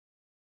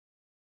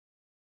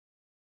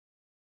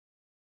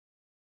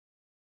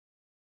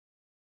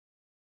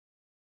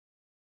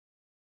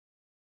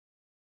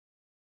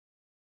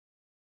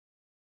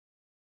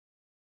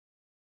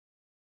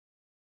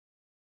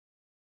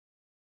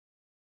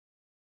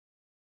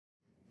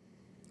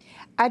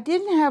I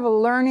didn't have a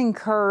learning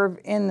curve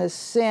in the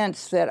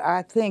sense that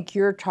I think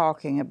you're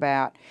talking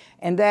about,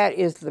 and that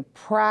is the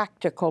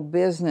practical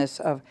business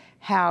of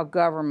how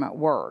government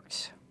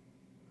works.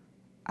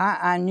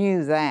 I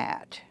knew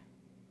that.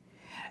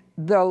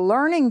 The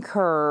learning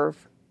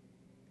curve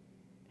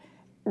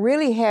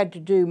really had to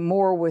do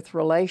more with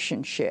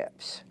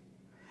relationships.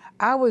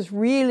 I was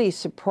really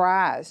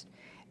surprised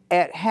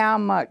at how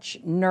much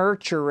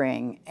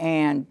nurturing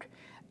and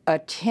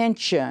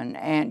attention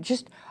and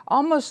just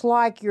almost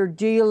like you're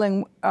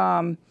dealing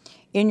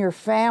in your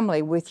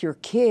family with your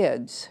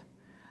kids,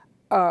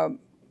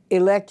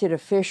 elected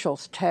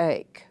officials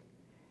take.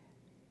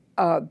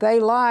 They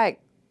like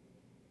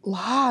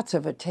lots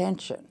of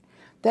attention.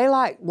 They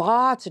like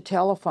lots of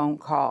telephone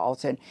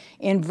calls and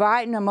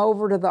inviting them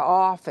over to the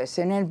office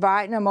and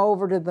inviting them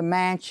over to the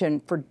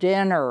mansion for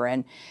dinner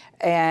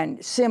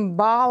and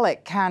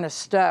symbolic kind of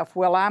stuff.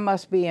 Well, I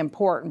must be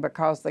important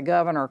because the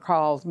governor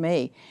calls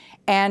me.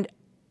 And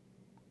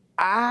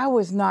I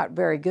was not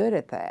very good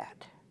at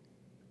that.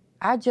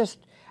 I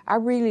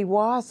really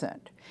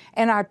wasn't.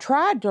 And I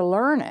tried to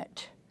learn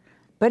it,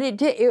 but it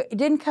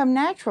didn't come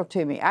natural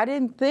to me. I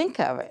didn't think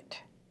of it.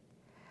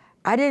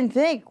 I didn't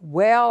think,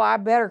 well, I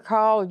better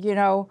call, you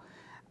know,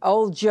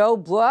 old Joe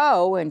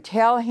Blow and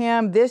tell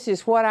him this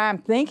is what I'm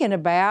thinking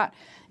about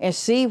and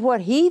see what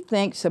he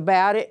thinks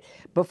about it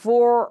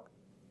before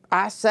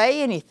I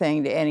say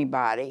anything to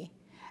anybody.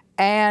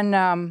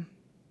 And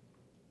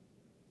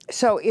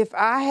so if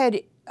I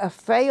had a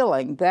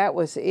failing, that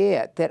was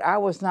it, that I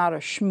was not a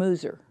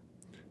schmoozer.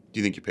 Do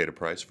you think you paid a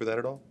price for that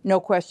at all?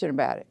 No question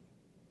about it.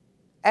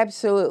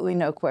 Absolutely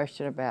no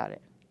question about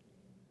it.